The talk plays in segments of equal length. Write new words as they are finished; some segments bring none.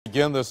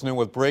Begin this noon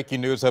with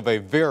breaking news of a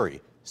very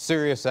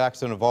serious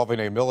accident involving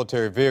a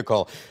military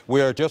vehicle.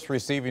 We are just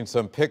receiving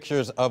some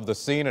pictures of the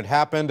scene. It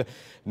happened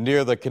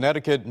near the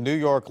Connecticut-New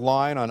York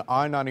line on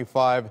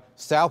I-95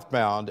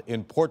 southbound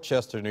in Port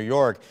Chester, New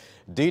York.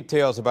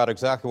 Details about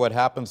exactly what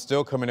happened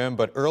still coming in,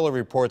 but early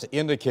reports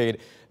indicate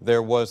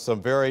there was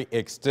some very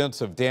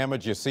extensive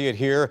damage. You see it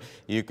here.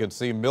 You can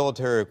see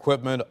military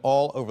equipment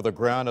all over the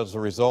ground as a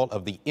result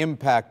of the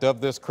impact of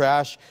this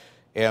crash.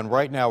 And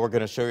right now we're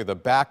going to show you the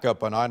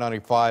backup on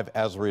I-95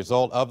 as a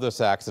result of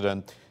this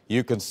accident.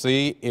 You can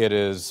see it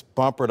is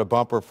bumper to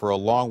bumper for a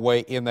long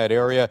way in that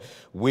area.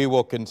 We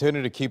will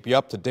continue to keep you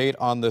up to date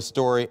on this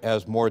story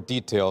as more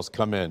details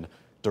come in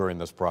during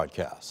this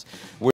broadcast.